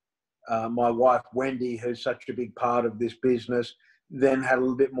on. My wife, Wendy, who's such a big part of this business, then had a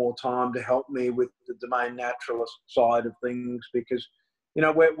little bit more time to help me with the Domaine Naturalist side of things, because, you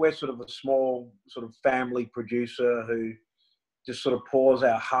know, we're sort of a small sort of family producer who just sort of pours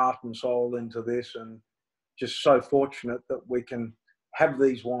our heart and soul into this, and just so fortunate that we can have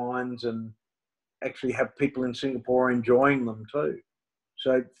these wines and actually have people in Singapore enjoying them too.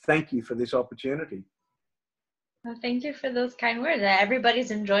 So thank you for this opportunity. Well, thank you for those kind words. Everybody's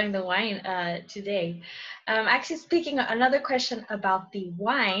enjoying the wine today. Actually, speaking, another question about the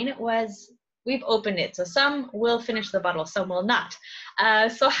wine was, we've opened it, so some will finish the bottle, some will not.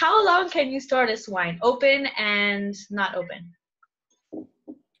 So how long can you store this wine, open and not open?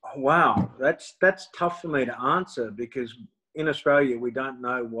 Wow, that's tough for me to answer, because in Australia we don't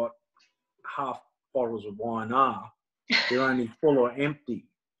know what half bottles of wine are. They're only full or empty,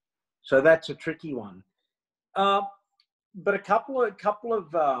 so that's a tricky one. But a couple of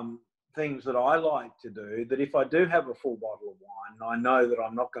things that I like to do, that if I do have a full bottle of wine and I know that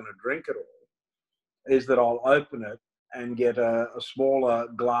I'm not going to drink it all, is that I'll open it and get a smaller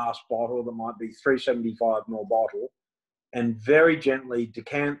glass bottle that might be 375 ml bottle, and very gently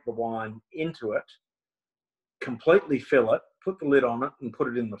decant the wine into it, completely fill it, put the lid on it, and put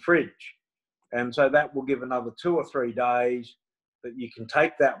it in the fridge. And so that will give another 2 or 3 days that you can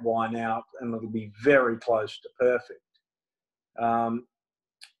take that wine out, and it'll be very close to perfect.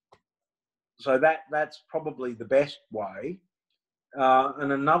 So that's probably the best way.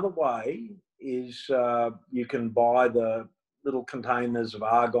 And another way is you can buy the little containers of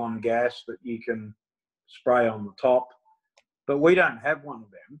argon gas that you can spray on the top, but we don't have one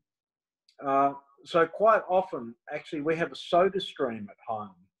of them. So quite often, actually, we have a soda stream at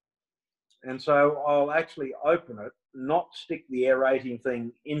home. And so I'll actually open it, not stick the aerating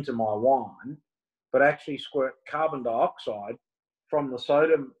thing into my wine, but actually squirt carbon dioxide from the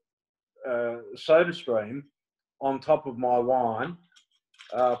soda stream on top of my wine,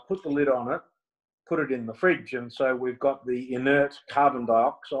 put the lid on it, put it in the fridge. And so we've got the inert carbon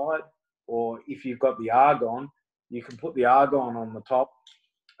dioxide, or if you've got the argon, you can put the argon on the top,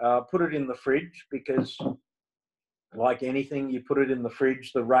 put it in the fridge, because like anything, you put it in the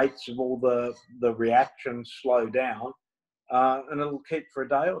fridge, the rates of all the reactions slow down, and it'll keep for a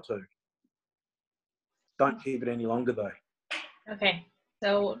day or two. Don't keep it any longer though. Okay,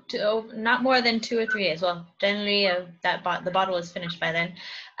 so not more than 2 or 3 days. Well, generally the bottle is finished by then.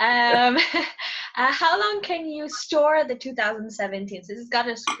 How long can you store the 2017? So this has got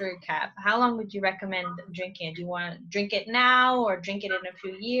a screw cap. How long would you recommend drinking it? Do you want to drink it now or drink it in a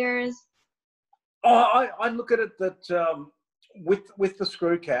few years? Oh, I look at it that with the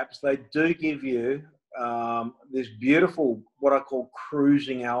screw caps, they do give you this beautiful, what I call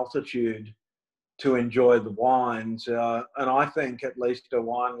cruising altitude to enjoy the wines. And I think at least a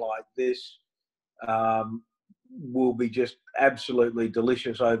wine like this will be just absolutely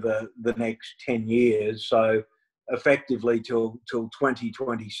delicious over the next 10 years. So effectively till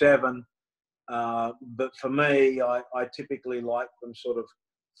 2027. But for me, I typically like them sort of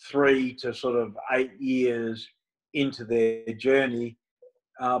 3 to sort of 8 years into their journey.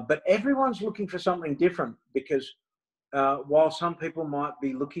 But everyone's looking for something different, because while some people might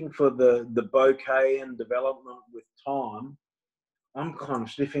be looking for the bouquet and development with time, I'm kind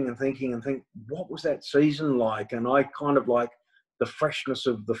of sniffing and think, what was that season like? And I kind of like the freshness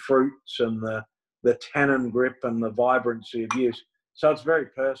of the fruits and the tannin grip and the vibrancy of use. So it's very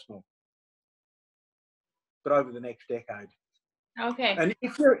personal, but over the next decade. Okay. And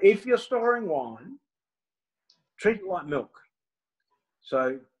if you're storing wine, treat it like milk.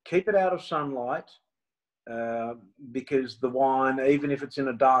 So keep it out of sunlight, because the wine, even if it's in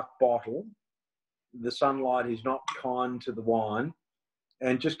a dark bottle, the sunlight is not kind to the wine.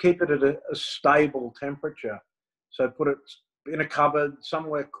 And just keep it at a stable temperature. So put it in a cupboard,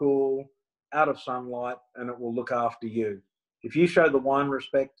 somewhere cool, out of sunlight, and it will look after you. If you show the wine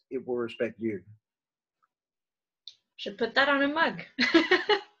respect, it will respect you. Should put that on a mug.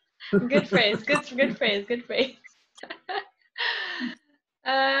 Good phrase. Good phrase. Good phrase.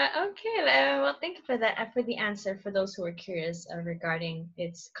 Okay. Well, thank you for that, for the answer, for those who are curious regarding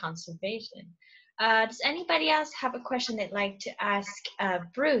its conservation. Does anybody else have a question they'd like to ask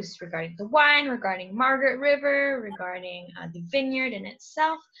Bruce regarding the wine, regarding Margaret River, regarding the vineyard in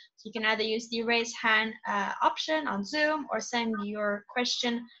itself? So you can either use the raise hand option on Zoom or send your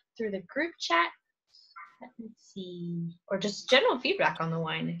question through the group chat. Let me see. Or just general feedback on the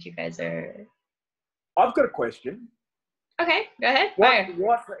wine if you guys are... I've got a question. Okay, go ahead.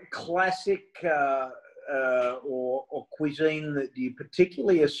 What classic or cuisine that do you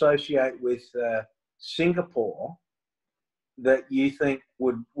particularly associate with Singapore that you think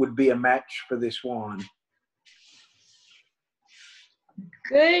would be a match for this wine?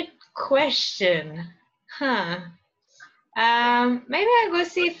 Good question. Maybe I'll go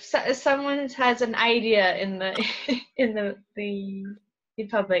see if someone has an idea in the in the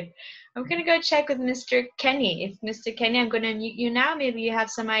public. I'm gonna go check with Mr. Kenny. If Mr. Kenny, I'm gonna mute you now. Maybe you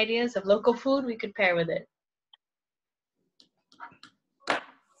have some ideas of local food we could pair with it.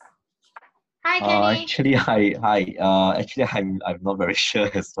 Hi, Kenny. Actually, I'm not very sure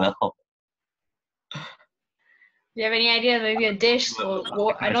as well. Do you have any idea? Maybe a dish?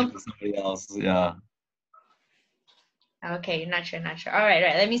 I don't. Somebody else, yeah. Okay, you're not sure. All right.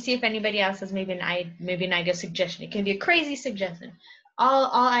 Let me see if anybody else has maybe an idea suggestion. It can be a crazy suggestion.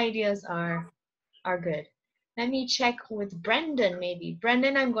 All ideas are good. Let me check with Brendan. Maybe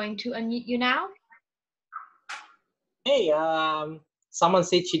Brendan, I'm going to unmute you now. Hey, someone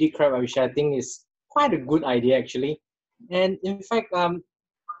said chili crab, which I think is quite a good idea actually. And in fact,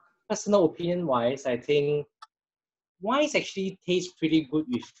 personal opinion wise, I think wine actually tastes pretty good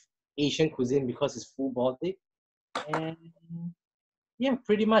with Asian cuisine because it's full bodied. And yeah,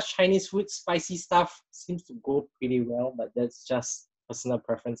 pretty much Chinese food, spicy stuff seems to go pretty well, but that's just personal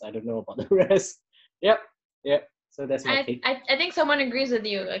preference. I don't know about the rest. Yep. So that's my take. I think someone agrees with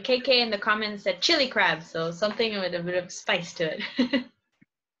you. KK in the comments said chili crab, so something with a bit of spice to it.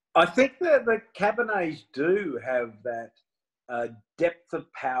 I think that the Cabernets do have that depth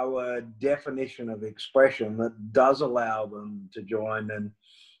of power, definition of expression that does allow them to join, and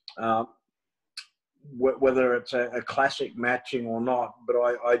whether it's a classic matching or not, but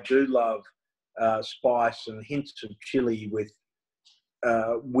I do love spice and hints of chili with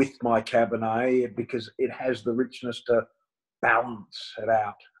my Cabernet because it has the richness to balance it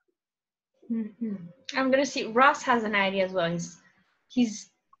out. Mm-hmm. I'm going to see, Ross has an idea as well.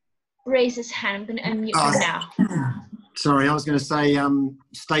 He's raised his hand. I'm going to unmute him now. Sorry, I was going to say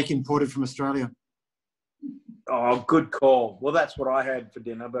steak imported from Australia. Oh, good call. Well, that's what I had for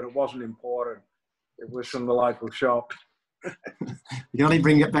dinner, but it wasn't imported. It was from the local shop. You can only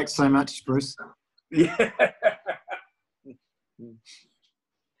bring it back so much, Bruce. Yeah.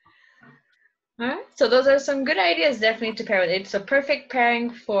 All right. So those are some good ideas definitely to pair with. It's a perfect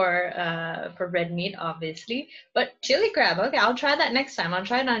pairing for red meat, obviously. But chili crab, okay, I'll try that next time. I'll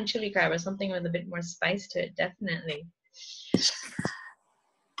try it on chili crab or something with a bit more spice to it, definitely.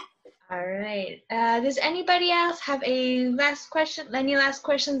 All right. Does anybody else have a last question? Any last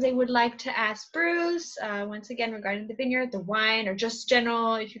questions they would like to ask Bruce? Once again, regarding the vineyard, the wine, or just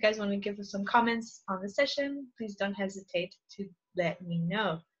general, if you guys want to give us some comments on the session, please don't hesitate to let me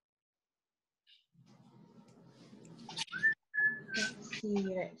know.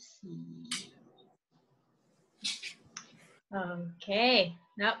 Let's see. Okay.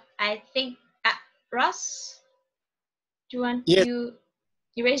 Nope. I think, Ross, do you want to...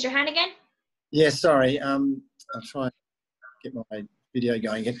 You raised your hand again? Yeah, sorry. I'll try and get my video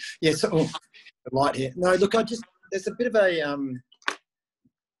going again. Yeah, so the light here. No, look, there's a bit of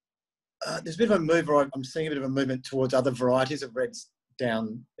a move, or I'm seeing a bit of a movement towards other varieties of reds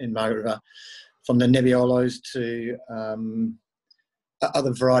down in Margaret River, from the Nebbiolos to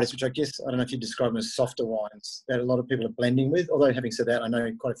other varieties, which I guess, I don't know if you describe them as softer wines that a lot of people are blending with. Although having said that, I know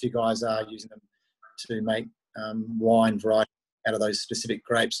quite a few guys are using them to make wine variety out of those specific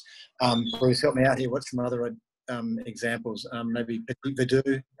grapes. Bruce, help me out here. What's some other examples? Maybe Petit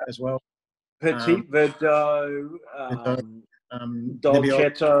Verdot as well. Petit Verdot,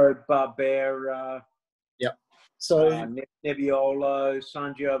 Dolcetto, Barbera. Yep. So Nebbiolo,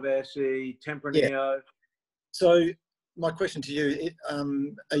 Sangiovese, Tempranillo. Yeah. So my question to you: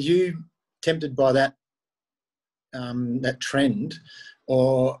 are you tempted by that trend,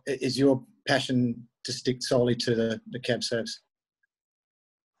 or is your passion to stick solely to the Cab Sauvs?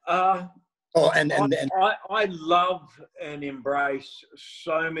 I love and embrace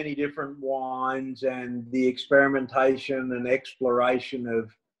so many different wines and the experimentation and exploration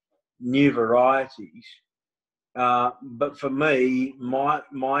of new varieties. But for me,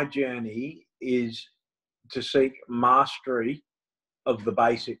 my journey is to seek mastery of the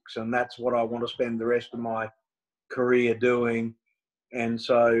basics, and that's what I want to spend the rest of my career doing. And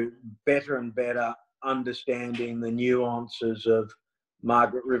so better and better understanding the nuances of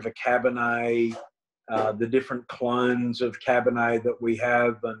Margaret River Cabernet, the different clones of Cabernet that we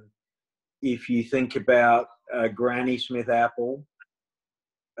have. And if you think about a Granny Smith apple,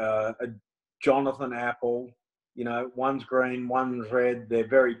 a Jonathan apple, you know, one's green, one's red, they're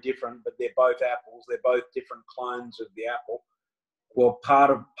very different, but they're both apples. They're both different clones of the apple. Well,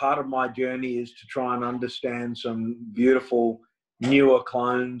 part of my journey is to try and understand some beautiful newer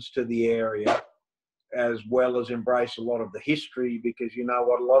clones to the area, as well as embrace a lot of the history, because you know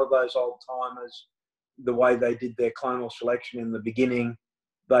what, a lot of those old timers, the way they did their clonal selection in the beginning,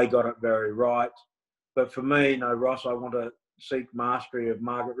 they got it very right. But for me, no, Ross, I want to seek mastery of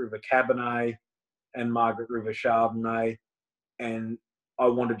Margaret River Cabernet and Margaret River Chardonnay, and I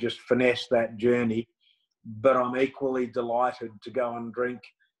want to just finesse that journey. But I'm equally delighted to go and drink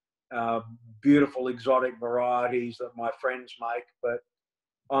beautiful exotic varieties that my friends make. But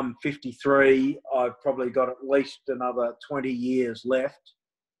I'm 53. I've probably got at least another 20 years left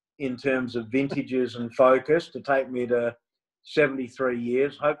in terms of vintages and focus to take me to 73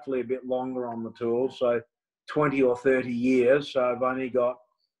 years, hopefully a bit longer on the tour. So 20 or 30 years. So I've only got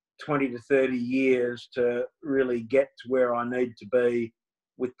 20 to 30 years to really get to where I need to be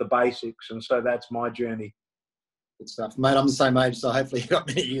with the basics. And so that's my journey. Good stuff. Mate, I'm the same age, so hopefully you've got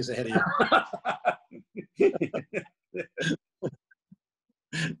many years ahead of you.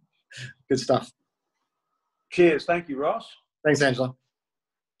 Good stuff. Cheers. Thank you, Ross. Thanks, Angela.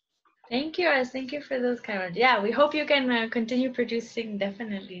 Thank you, Ross. Thank you for those kind words. Yeah, we hope you can continue producing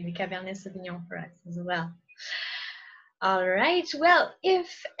definitely the Cabernet Sauvignon for us as well. All right. Well,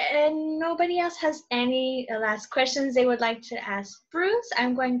 if nobody else has any last questions they would like to ask Bruce,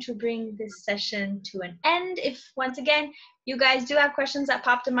 I'm going to bring this session to an end. If, once again, you guys do have questions that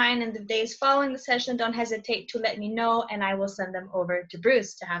pop to mind in the days following the session, don't hesitate to let me know, and I will send them over to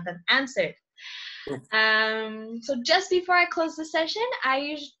Bruce to have them answered. So just before I close the session,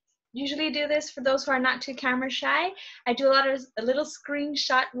 I usually do this for those who are not too camera shy. I do a little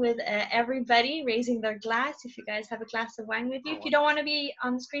screenshot with everybody raising their glass. If you guys have a glass of wine with you, if you don't want to be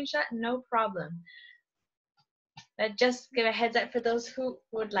on the screenshot, no problem. But just give a heads up for those who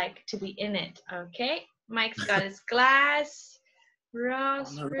would like to be in it. Okay, Mike's got his glass.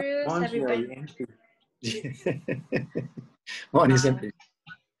 Ross, Bruce, everybody. Mine is empty.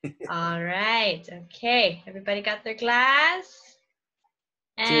 All right. Okay, everybody got their glass.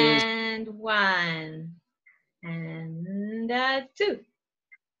 Cheers. And 1 and 2.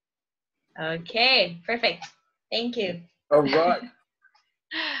 Okay, perfect. Thank you. All right.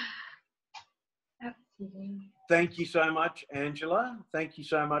 Thank you so much, Angela. Thank you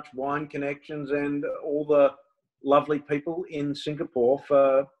so much, Wine Connections, and all the lovely people in Singapore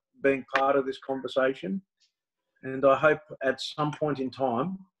for being part of this conversation. And I hope at some point in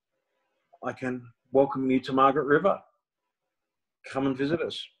time I can welcome you to Margaret River. Come and visit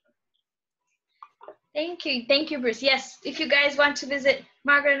us. Thank you, Bruce. Yes, if you guys want to visit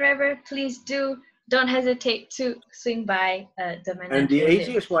Margaret River, please do. Don't hesitate to swing by Domaine Naturaliste. And the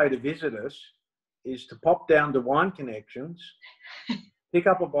easiest way to visit us is to pop down to Wine Connections, pick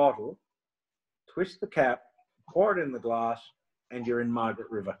up a bottle, twist the cap, pour it in the glass, and you're in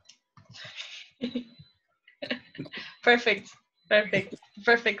Margaret River. Perfect. Perfect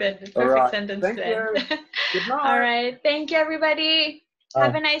right. sentence Thank to you. end. Good night. All right. Thank you, everybody. Bye.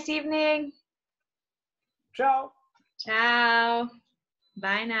 Have a nice evening. Ciao. Ciao.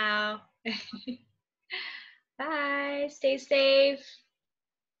 Bye now. Bye. Stay safe.